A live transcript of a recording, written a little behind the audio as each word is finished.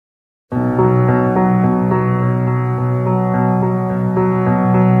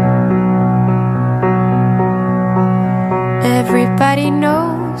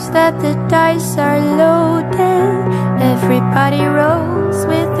Everybody rolls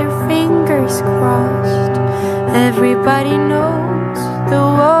with their fingers crossed. Everybody knows the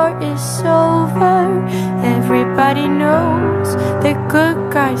war is over. Everybody knows the good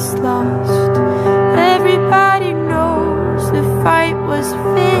guys lost. Everybody knows the fight was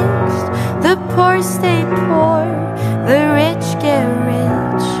fixed. The poor stay poor, the rich get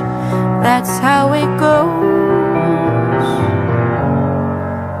rich. That's how it goes.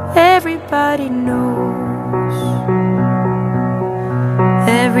 Everybody knows.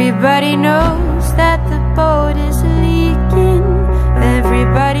 Everybody knows that the boat is leaking.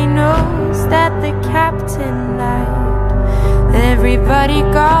 Everybody knows that the captain lied. Everybody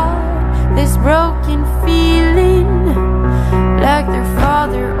got this broken feeling, like their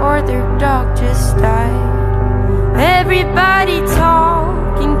father or their dog just died. Everybody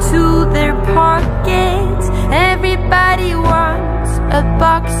talking to their pockets. Everybody wants a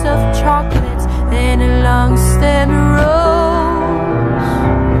box of chocolates and a long stem rose.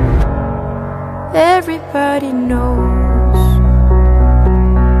 Everybody knows.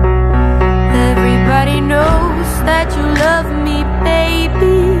 Everybody knows that you love me,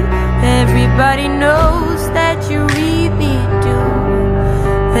 baby. Everybody knows that you really do.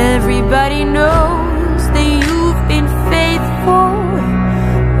 Everybody knows that you've been faithful.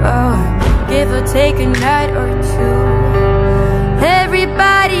 Oh, give or take a night or two.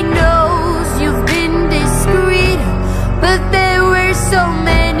 Everybody knows you've been discreet, but there were so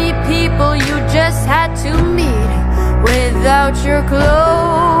many people you just had to meet without your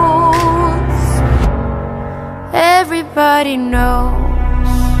clothes. Everybody knows.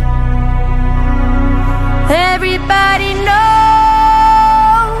 Everybody knows.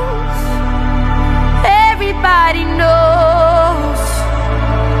 Everybody knows.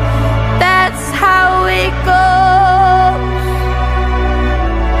 That's how it goes.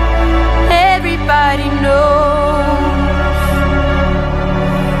 Everybody knows.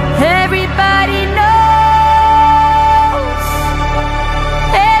 Everybody knows.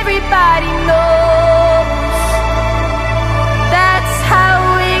 Everybody knows. That's how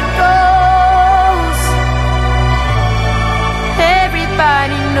it goes.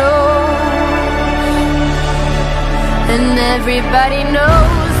 Everybody knows. And everybody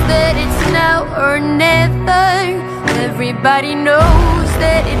knows that it's now or never. Everybody knows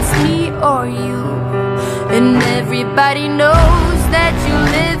that it's me or you. And everybody knows that you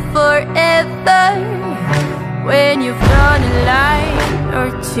live forever when you've drawn a line or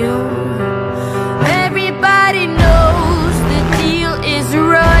two. Everybody knows the deal is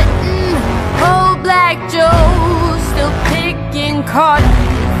rotten. Old Black Joe still picking cotton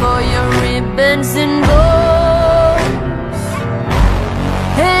for your ribbons and bows.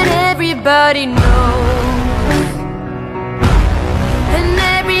 And everybody knows. And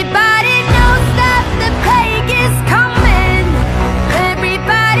everybody knows that the plague is coming.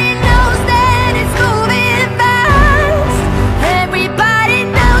 Everybody knows that it's moving fast. Everybody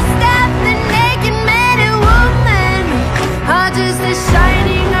knows that the naked man and woman are just a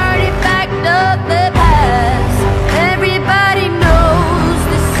shining artifact of the past. Everybody knows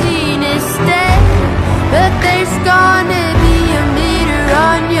the scene is dead, but there's gonna be a meter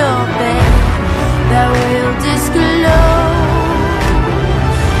on your bed that will disclose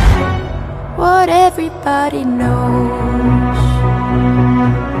what everybody knows.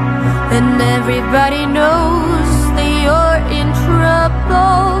 And everybody knows that you're in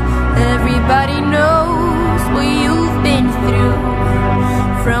trouble. Everybody knows what you've been through,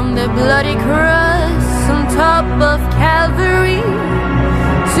 from the bloody cross on top of Calvary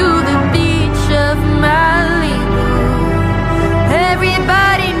to the beach of Malibu.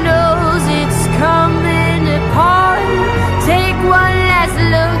 Everybody knows it's coming apart. Take one last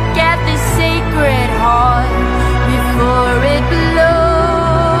look at the sacred heart before it blows.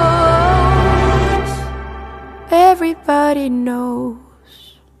 Everybody knows.